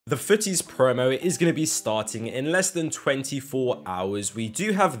The FUTTIES promo is going to be starting in less than 24 hours. We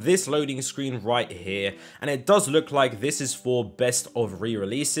do have this loading screen right here, and it does look like this is for best of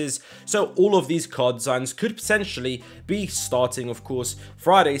re-releases. So all of these card designs could potentially be starting, of course,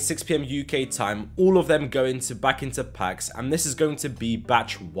 Friday 6 PM UK time. All of them go back into packs, and this is going to be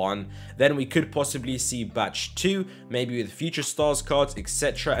batch 1. Then we could possibly see batch 2, maybe with future stars cards,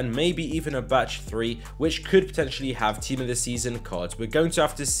 etc., and maybe even a batch 3, which could potentially have team of the season cards. We're going to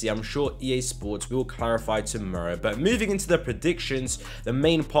have to see. I'm sure EA Sports will clarify tomorrow. But moving into the predictions, the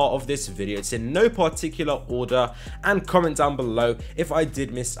main part of this video, it's in no particular order, and comment down below if I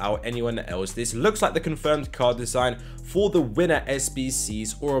did miss out anyone else. This looks like the confirmed card design for the winner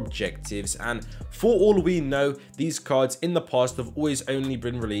SBCs or objectives, and for all we know, these cards in the past have always only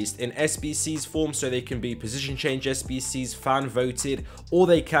been released in SBCs form, so they can be position change SBCs, fan voted, or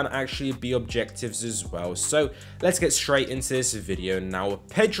they can actually be objectives as well. So let's get straight into this video now.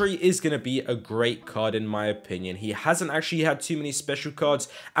 Pedri is going to be a great card in my opinion. He hasn't actually had too many special cards,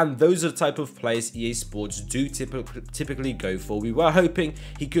 and those are the type of players EA Sports do typically go for. We were hoping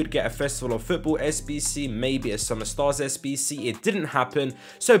he could get a Festival of Football SBC, maybe a Summer Stars SBC. It didn't happen,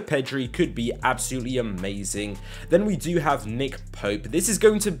 so Pedri could be absolutely amazing. Then we do have Nick Pope. This is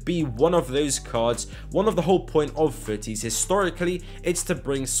going to be one of those cards. One of the whole point of FUTTIES, historically, it's to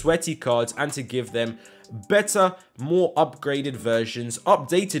bring sweaty cards and to give them better, more upgraded versions,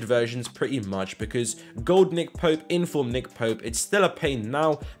 updated versions pretty much, because gold Nick Pope, inform Nick Pope, it's still a pain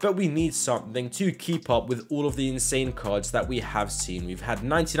now, but we need something to keep up with all of the insane cards that we have seen. We've had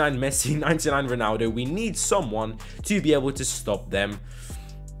 99 Messi, 99 Ronaldo. We need someone to be able to stop them.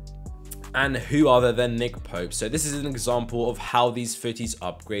 And who other than Nick Pope? So this is an example of how these FUTTIES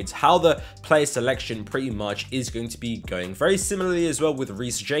upgrades, how the player selection pretty much is going to be going. Very similarly as well with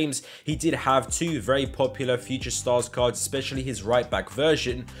Reece James. He did have 2 very popular future stars cards, especially his right back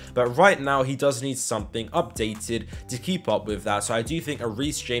version, but right now he does need something updated to keep up with that. So I do think a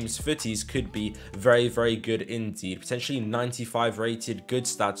Reece James FUTTIES could be very, very good indeed. Potentially 95 rated, good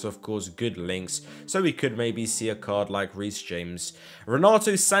stats, of course, good links. So we could maybe see a card like Reece James.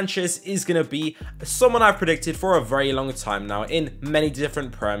 Renato Sanchez is going to be someone I've predicted for a very long time now in many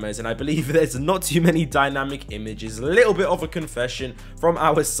different promos, and I believe there's not too many dynamic images. A little bit of a confession from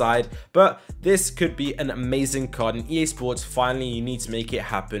our side, but this could be an amazing card, and EA Sports, finally, you need to make it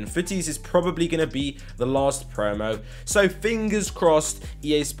happen. FUTTIES is probably going to be the last promo, so fingers crossed,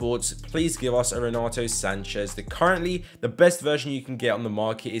 EA Sports, please give us a Renato Sanchez. Currently, the best version you can get on the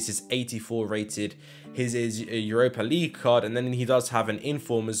market is his 84 rated. His is a Europa League card, and then he does have an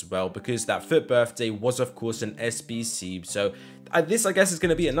inform as well, because that FUT birthday was of course an SBC. So this, I guess, is going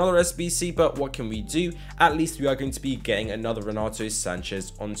to be another SBC, but what can we do? At least we are going to be getting another Renato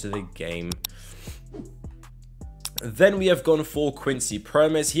Sanchez onto the game. Then we have gone for Quincy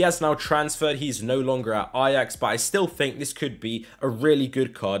Promes. He has now transferred. He's no longer at Ajax, but I still think this could be a really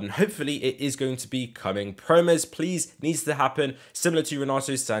good card, and hopefully it is going to be coming. Promes, please, needs to happen. Similar to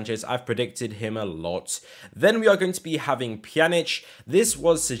Renato Sanchez, I've predicted him a lot. Then we are going to be having Pjanic. This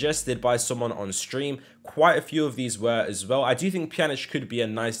was suggested by someone on stream. Quite a few of these were as well. I do think Pjanic could be a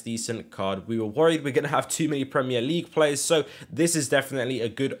nice, decent card. We were worried we're going to have too many Premier League players, so this is definitely a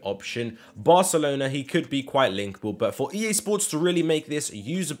good option. Barcelona, he could be quite linkable, but for EA Sports to really make this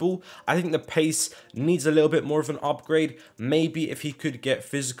usable, I think the pace needs a little bit more of an upgrade. Maybe if he could get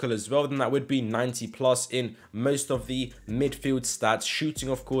physical as well, then that would be 90 plus in most of the midfield stats. Shooting,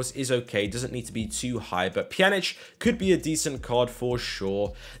 of course, is okay. Doesn't need to be too high, but Pjanic could be a decent card for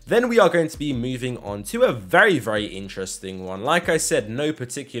sure. Then we are going to be moving on to a very, very interesting one. Like I said, no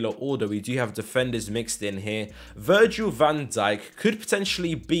particular order. We do have defenders mixed in here. Virgil van Dijk could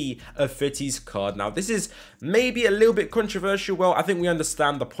potentially be a FUTTIES card. Now, this is maybe a little bit controversial. Well, I think we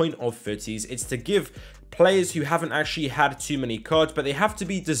understand the point of FUTTIES. It's to give players who haven't actually had too many cards, but they have to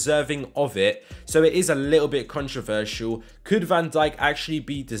be deserving of it. So it is a little bit controversial. Could Van Dijk actually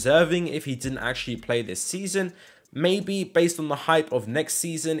be deserving if he didn't actually play this season? Maybe based on the hype of next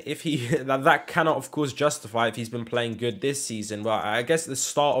season, if he that cannot of course justify if he's been playing good this season. Well, I guess the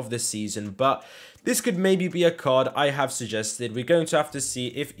start of the season, but this could maybe be a card I have suggested. We're going to have to see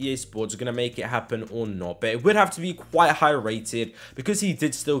if EA Sports are going to make it happen or not, but it would have to be quite high rated because he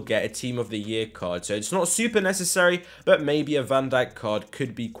did still get a Team of the Year card, so it's not super necessary, but maybe a Van Dijk card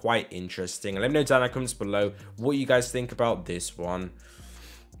could be quite interesting. Let me know down in the comments below what you guys think about this one.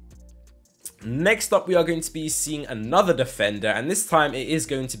 Next up, we are going to be seeing another defender, and this time it is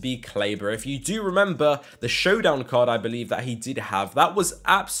going to be Kleber. If you do remember the showdown card, I believe that he did have, that was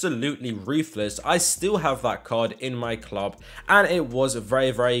absolutely ruthless. I still have that card in my club, and it was very,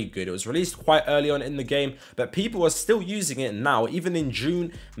 very good. It was released quite early on in the game, but people are still using it now, even in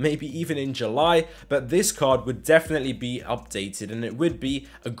June, maybe even in July. But this card would definitely be updated, and it would be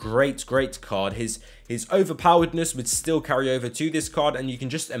a great card. His overpoweredness would still carry over to this card, and you can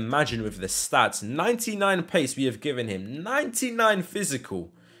just imagine with the stats. 99 pace we have given him, 99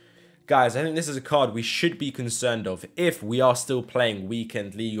 physical. Guys, I think this is a card we should be concerned of if we are still playing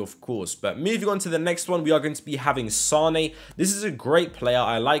Weekend League, of course. But moving on to the next one, we are going to be having Sane. This is a great player.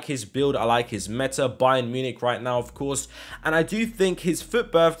 I like his build. I like his meta. Bayern Munich right now, of course. And I do think his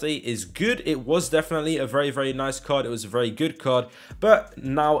FUT birthday is good. It was definitely a very, very nice card. It was a very good card. But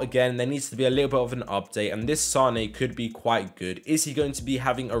now, again, there needs to be a little bit of an update. And this Sane could be quite good. Is he going to be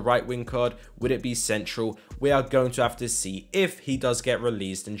having a right wing card? Would it be central? We are going to have to see if he does get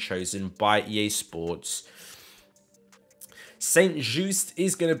released and chosen by EA Sports. Saint Just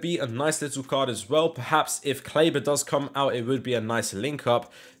is going to be a nice little card as well. Perhaps if Kleber does come out, it would be a nice link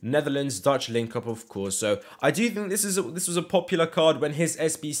up. Netherlands, Dutch link up, of course. So I do think this was a popular card when his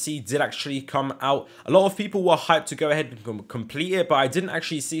SBC did actually come out. A lot of people were hyped to go ahead and complete it, but I didn't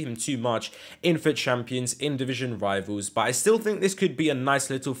actually see him too much in FUT Champions, in Division Rivals. But I still think this could be a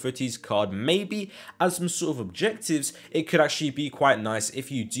nice little Futties card. Maybe as some sort of objectives, it could actually be quite nice if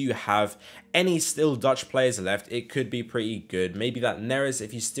you do have any still Dutch players left. It could be pretty good. Maybe that Neres,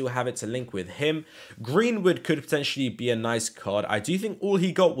 if you still have it to link with him. Greenwood could potentially be a nice card. I do think all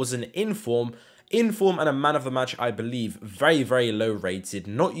he got was an inform and a man of the match, I believe. Very, very low rated,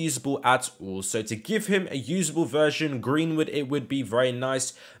 not usable at all. So to give him a usable version, Greenwood, it would be very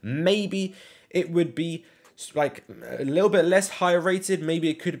nice. Maybe it would be like a little bit less higher rated. Maybe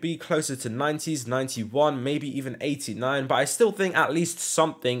it could be closer to 90s, 91, maybe even 89, but I still think at least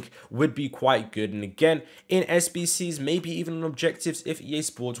something would be quite good. And again, in SBCs, maybe even on objectives, if EA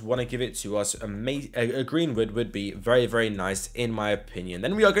Sports want to give it to us, a Greenwood would be very, very nice in my opinion.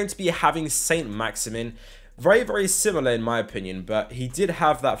 Then we are going to be having Saint Maximin. Very, very similar in my opinion, but he did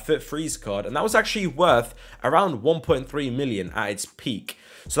have that FUT Freeze card, and that was actually worth around 1.3 million at its peak.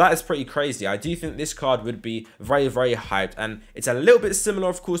 So that is pretty crazy. I do think this card would be very, very hyped, and it's a little bit similar,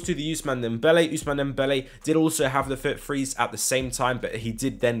 of course, to the Ousmane Dembele. Ousmane Dembele did also have the FUT Freeze at the same time, but he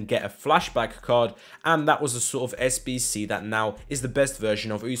did then get a flashback card, and that was a sort of SBC that now is the best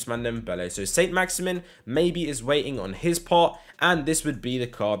version of Ousmane Dembele. So Saint Maximin maybe is waiting on his part, and this would be the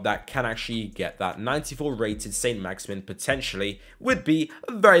card that can actually get that 94 rated Saint Maximin. Potentially would be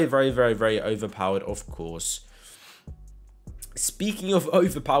very, very, very, very overpowered, of course. Speaking of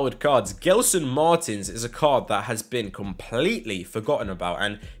overpowered cards, Gelson Martins is a card that has been completely forgotten about,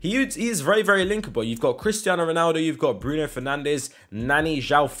 and he is very, very linkable. You've got Cristiano Ronaldo, you've got Bruno Fernandes, Nani,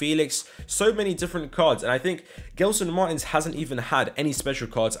 João Felix, so many different cards, and I think Gelson Martins hasn't even had any special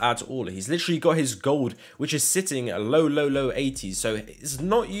cards at all. He's literally got his gold, which is sitting at low 80s, so it's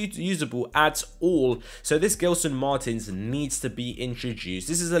not usable at all. So this Gelson Martins needs to be introduced.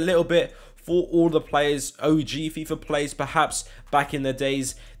 This is a little bit for all the players, OG FIFA players, perhaps back in the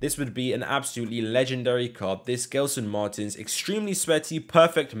days. This would be an absolutely legendary card. This Gelson Martins, extremely sweaty,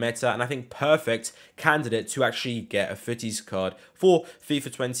 perfect meta, and I think perfect candidate to actually get a Futties card for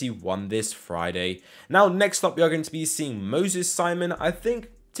FIFA 21 this Friday. Now, next up, we are going to be seeing Moses Simon. I think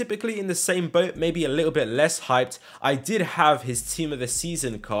typically in the same boat, maybe a little bit less hyped. I did have his Team of the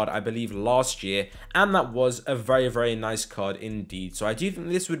Season card, I believe, last year, and that was a very, very nice card indeed. So I do think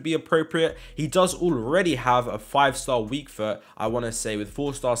this would be appropriate. He does already have a 5-star weak foot, I want to say, with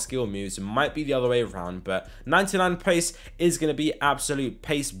 4-star skill moves. It might be the other way around, but 99 pace is going to be absolute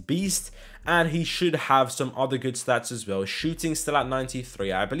pace beast. And he should have some other good stats as well. Shooting still at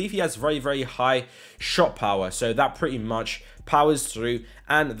 93. I believe he has very, very high shot power. So that pretty much powers through.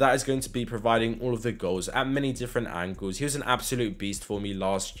 And that is going to be providing all of the goals at many different angles. He was an absolute beast for me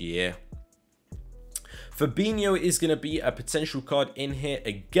last year. Fabinho is going to be a potential card in here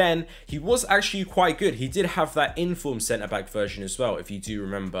again. He was actually quite good. He did have that inform centre-back version as well, if you do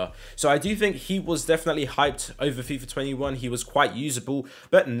remember. So I do think he was definitely hyped over FIFA 21. He was quite usable,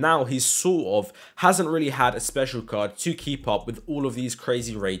 but now he sort of hasn't really had a special card to keep up with all of these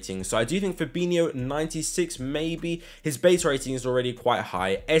crazy ratings. So I do think Fabinho 96 maybe. His base rating is already quite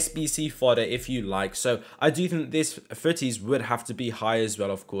high. SBC fodder if you like. So I do think this Futties would have to be high as well,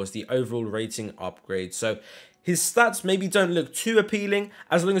 of course. The overall rating upgrade. So His stats maybe don't look too appealing.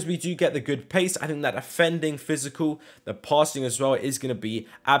 As long as we do get the good pace, I think that defending, physical, the passing as well is going to be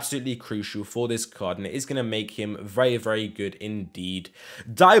absolutely crucial for this card, and it is going to make him very, very good indeed.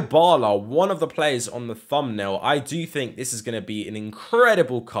 Dybala, one of the players on the thumbnail, I do think this is going to be an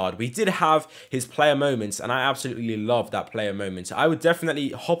incredible card. We did have his player moments, and I absolutely love that player moment. I would definitely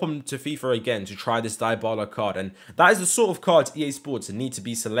hop on to FIFA again to try this Dybala card, and that is the sort of cards EA Sports need to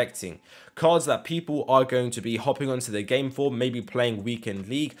be selecting. Cards that people are going to be hopping onto the game for, maybe playing weekend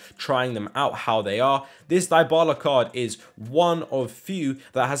league, trying them out how they are. This Dybala card is one of few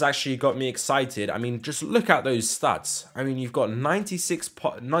that has actually got me excited. I mean, just look at those stats. I mean, you've got 96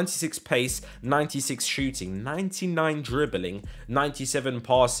 pace, 96 shooting, 99 dribbling, 97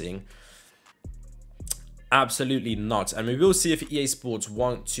 passing. Absolutely not. And we will see if EA Sports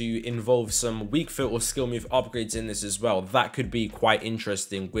want to involve some weak foot or skill move upgrades in this as well. That could be quite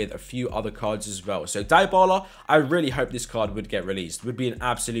interesting with a few other cards as well. So Dybala, I really hope this card would get released. Would be an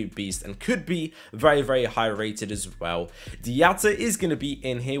absolute beast and could be very, very high rated as well. Diatta is going to be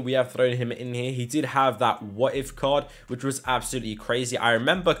in here. We have thrown him in here. He did have that what if card, which was absolutely crazy. I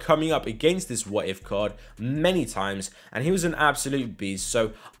remember coming up against this what if card many times, and he was an absolute beast.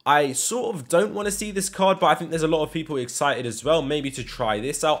 So I sort of don't want to see this card, but I think there's a lot of people excited as well, maybe to try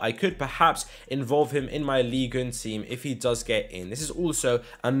this out. I could perhaps involve him in my Ligue 1 team if he does get in. This is also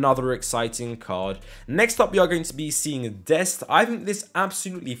another exciting card. Next up, we are going to be seeing Dest. I think this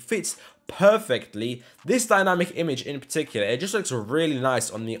absolutely fits perfectly. This dynamic image in particular, it just looks really nice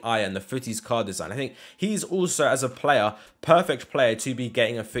on the eye and the Footies card design. I think he's also, as a player, perfect player to be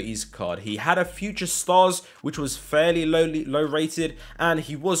getting a Footies card. He had a Future Stars, which was fairly low rated, and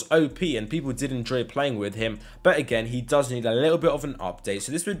he was OP, and people did enjoy playing with him. But again, he does need a little bit of an update,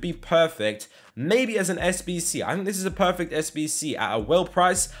 so this would be perfect. Maybe as an SBC. I think this is a perfect SBC at a well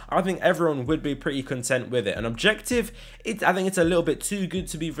price. I think everyone would be pretty content with it. An objective, I think it's a little bit too good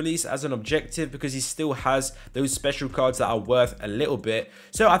to be released as an objective because he still has those special cards that are worth a little bit.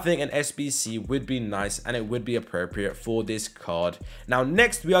 So I think an SBC would be nice and it would be appropriate for this card. Now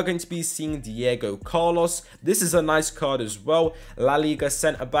next we are going to be seeing Diego Carlos. This is a nice card as well. La Liga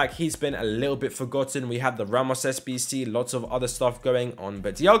centre back. He's been a little bit forgotten. We have the Ramos SBC, lots of other stuff going on,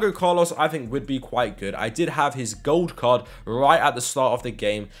 but Diego Carlos I think would be quite good. I did have his gold card right at the start of the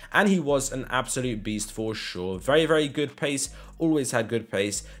game, and he was an absolute beast for sure. Very, very good pace, always had good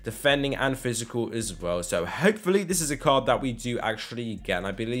pace, defending and physical as well. So hopefully this is a card that we do actually get. And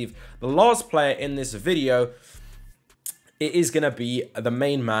I believe the last player in this video, it is going to be the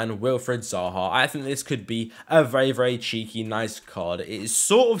main man, Wilfried Zaha. I think this could be a very, very cheeky, nice card. It is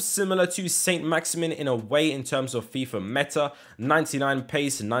sort of similar to Saint Maximin in a way in terms of FIFA meta. 99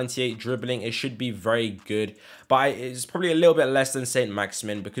 pace, 98 dribbling. It should be very good. But it's probably a little bit less than Saint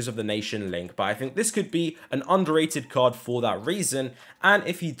Maximin because of the nation link. But I think this could be an underrated card for that reason. And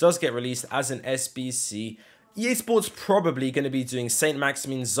if he does get released as an SBC, EA Sports probably going to be doing Saint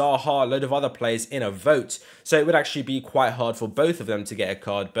Maximin, Zaha, a load of other players in a vote, so it would actually be quite hard for both of them to get a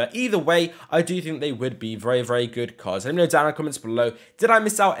card. But either way, I do think they would be very, very good cards. Let me know down in the comments below, did I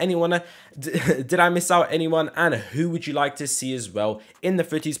miss out anyone? Did I miss out anyone? And who would you like to see as well in the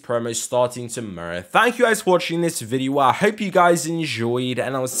Footies promo starting tomorrow? Thank you guys for watching this video. I hope you guys enjoyed,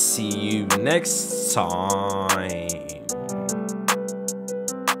 and I'll see you next time.